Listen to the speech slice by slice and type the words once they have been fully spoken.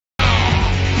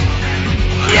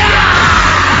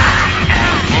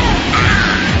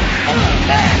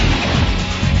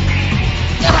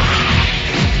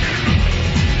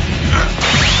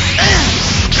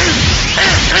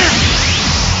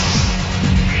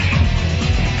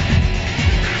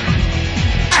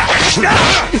Say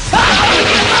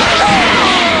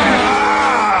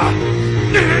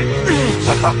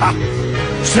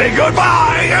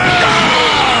goodbye!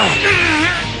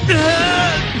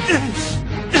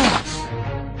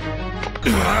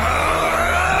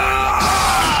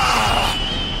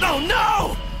 Oh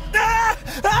no!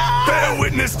 Bear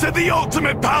witness to the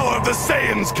ultimate power of the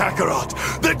Saiyans, Kakarot!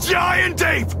 The giant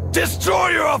ape!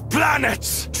 Destroyer of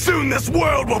planets! Soon this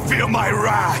world will feel my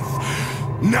wrath!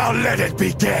 Now let it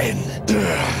begin!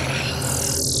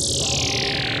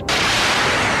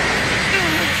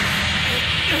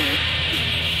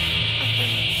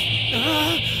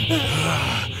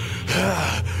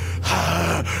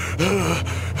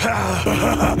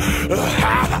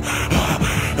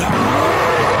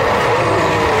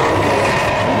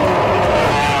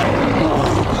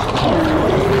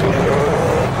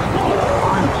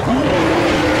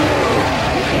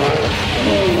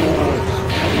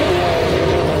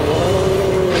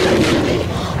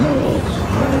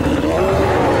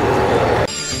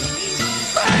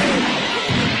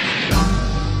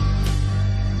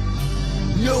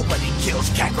 Nobody kills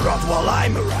Kakarot while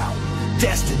I'm around.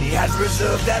 Destiny has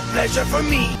reserved that pleasure for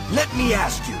me. Let me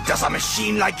ask you, does a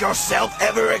machine like yourself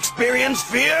ever experience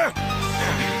fear?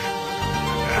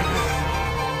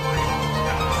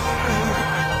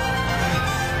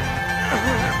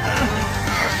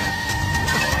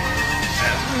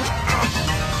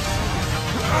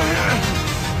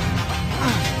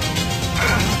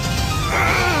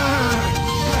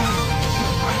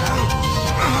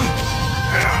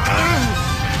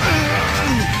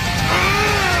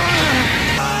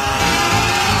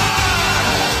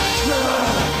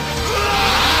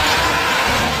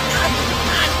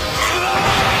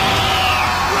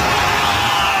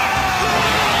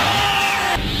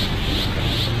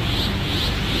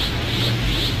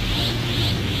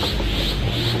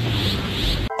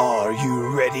 Are you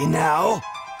ready now?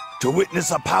 To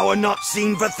witness a power not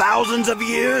seen for thousands of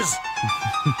years?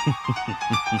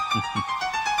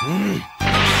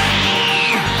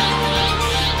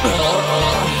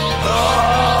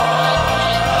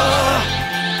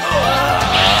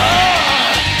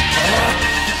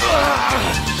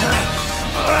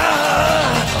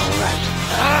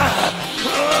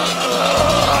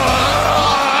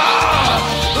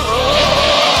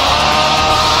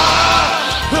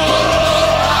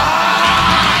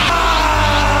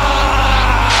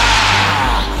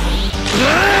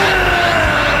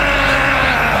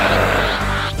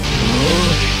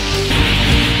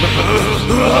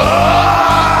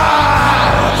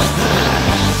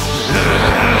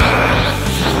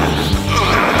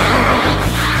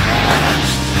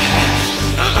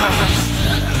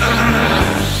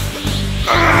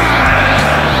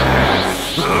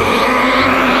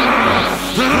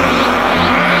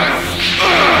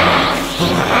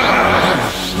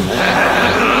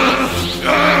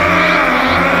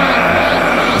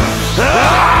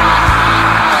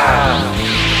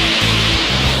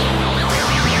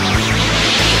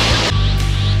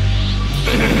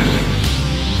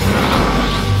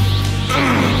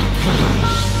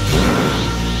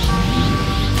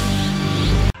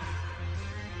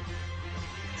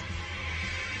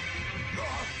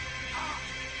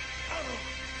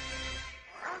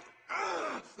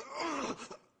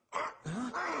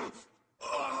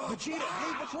 Vegeta,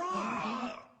 hey, what's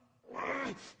wrong?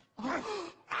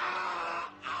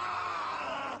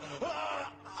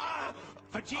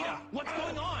 Vegeta, what's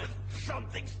going on?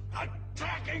 Something's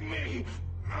attacking me!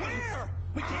 Where?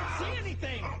 We can't see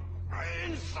anything!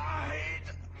 Inside!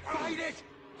 Fight it!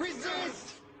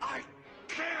 Resist! I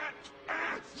can't!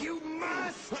 You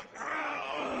must!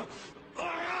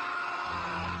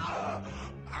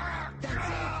 That's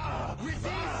it!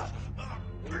 Resist!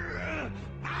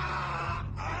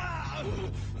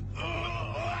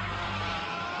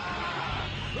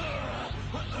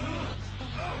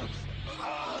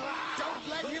 Don't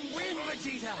let him win,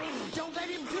 Vegeta! Don't let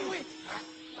him do it!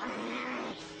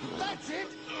 That's it!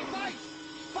 Fight!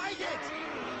 Fight it!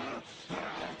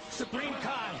 Supreme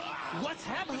Kai, what's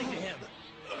happening to him?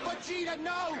 Vegeta,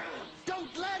 no!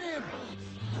 Don't let him!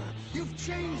 You've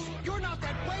changed! You're not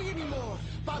that way anymore!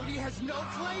 Bobby has no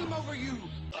claim over you!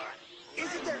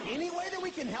 Isn't there any way that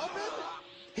we can help him?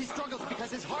 He struggles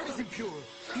because his heart is impure.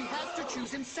 He has to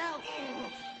choose himself.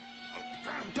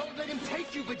 Don't let him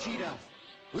take you, Vegeta.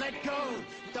 Let go.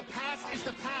 The past is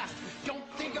the past. Don't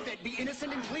think of it. Be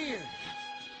innocent and clear.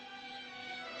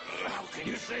 How can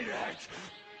you say that?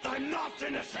 I'm not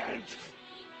innocent!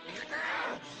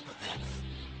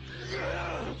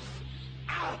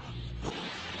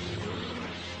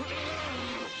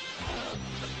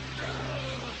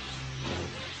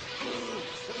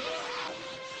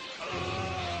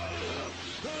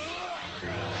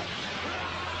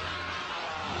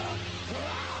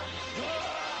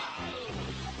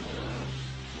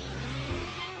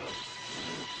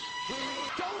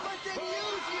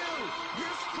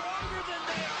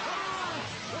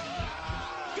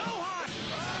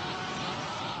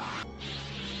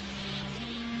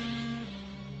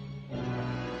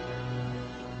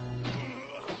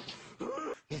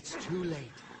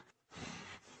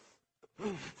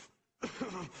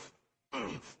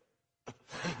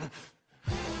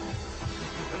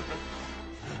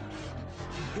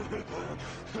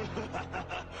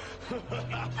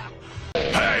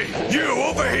 Hey, you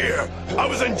over here! I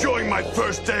was enjoying my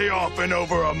first day off in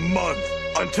over a month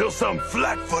until some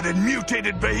flat-footed,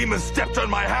 mutated behemoth stepped on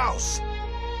my house.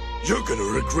 You're gonna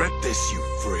regret this, you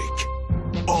freak.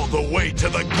 All the way to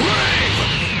the grave!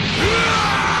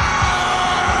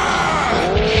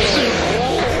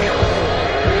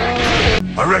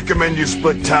 I recommend you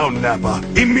split town, Nappa,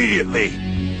 immediately.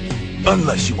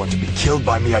 Unless you want to be killed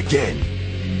by me again.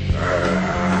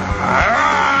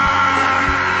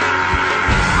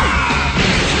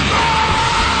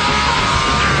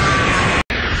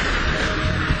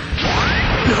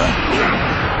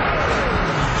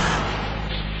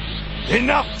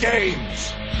 Enough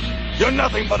games! You're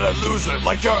nothing but a loser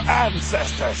like your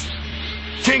ancestors!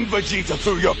 King Vegeta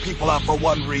threw your people out for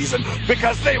one reason,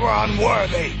 because they were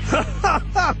unworthy!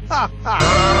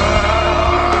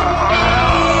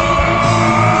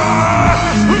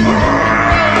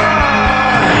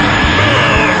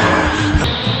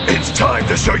 It's time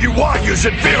to show you why you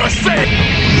should fear a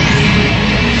Saiyan!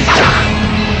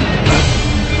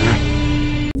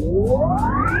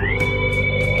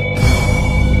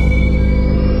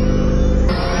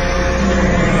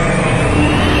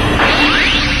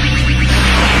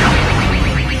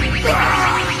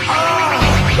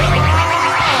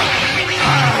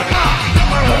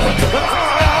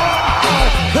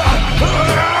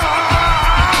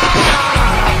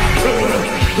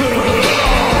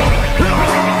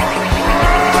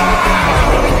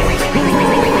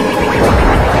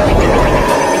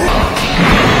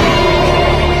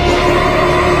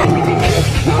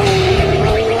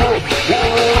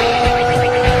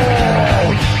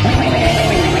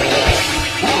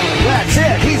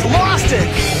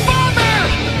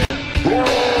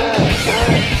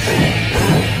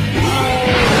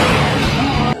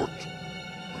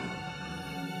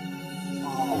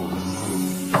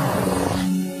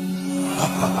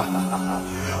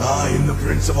 I am the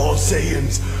Prince of all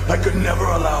Saiyans. I could never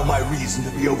allow my reason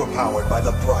to be overpowered by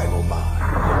the primal mind.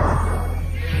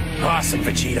 Awesome,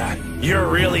 Vegeta. You're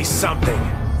really something.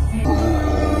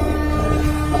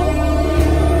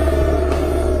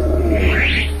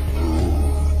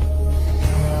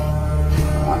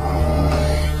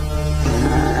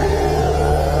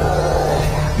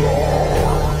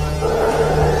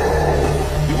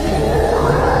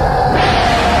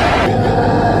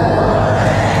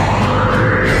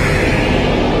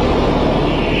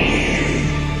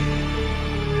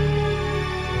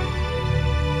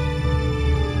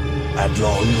 At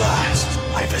long last,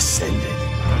 I've ascended.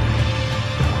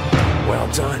 Well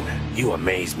done. You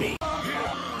amaze me.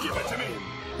 Give it to me.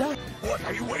 What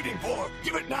are you waiting for?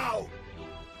 Give it now.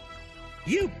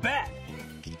 You bet.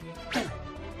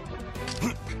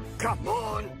 Come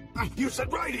on. You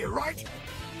said right here, right?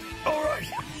 All right.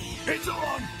 It's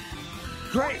on.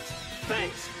 Great.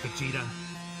 Thanks, Vegeta.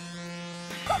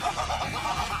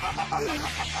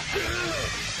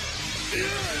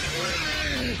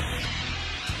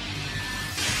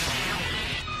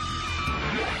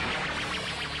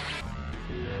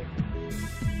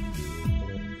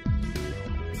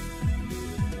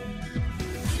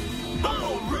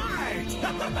 All right.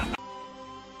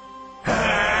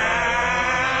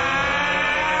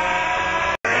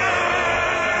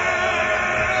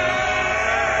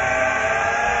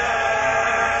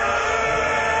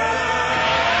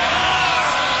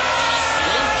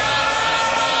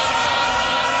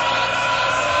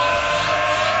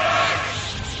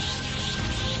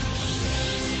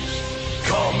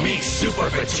 Call me Super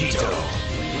Vegeta.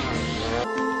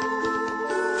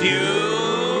 Fusion.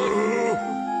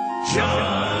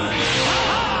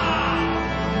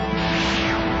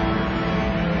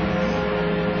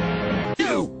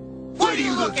 You! What are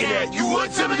you looking at? You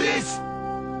want some of this?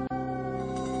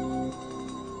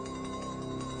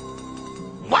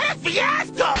 What a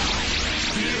fiasco!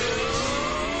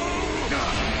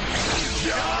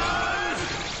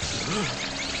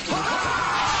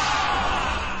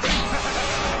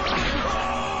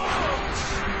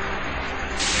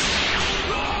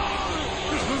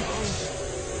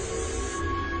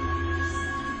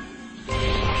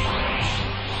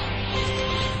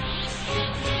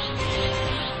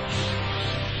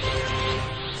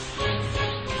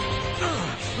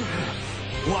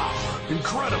 Wow,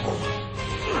 incredible!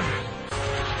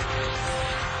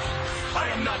 I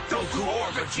am not Goku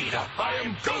or Vegeta. I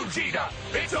am Gogeta.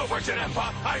 It's over,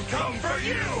 Janempa. I've come for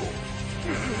you.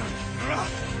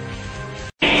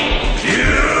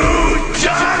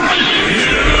 Fusion!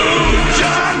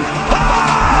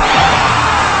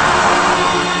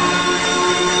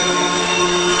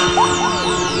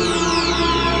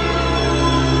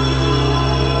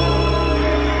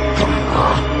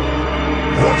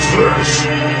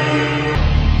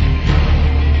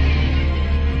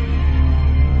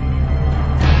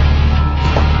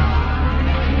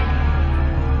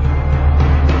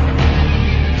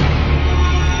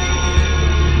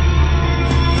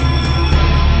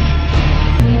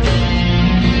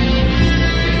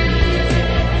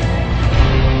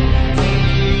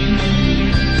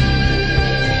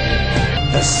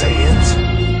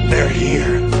 Saiyans? They're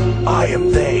here. I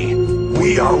am they.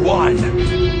 We are one.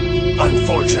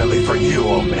 Unfortunately for you,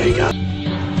 Omega,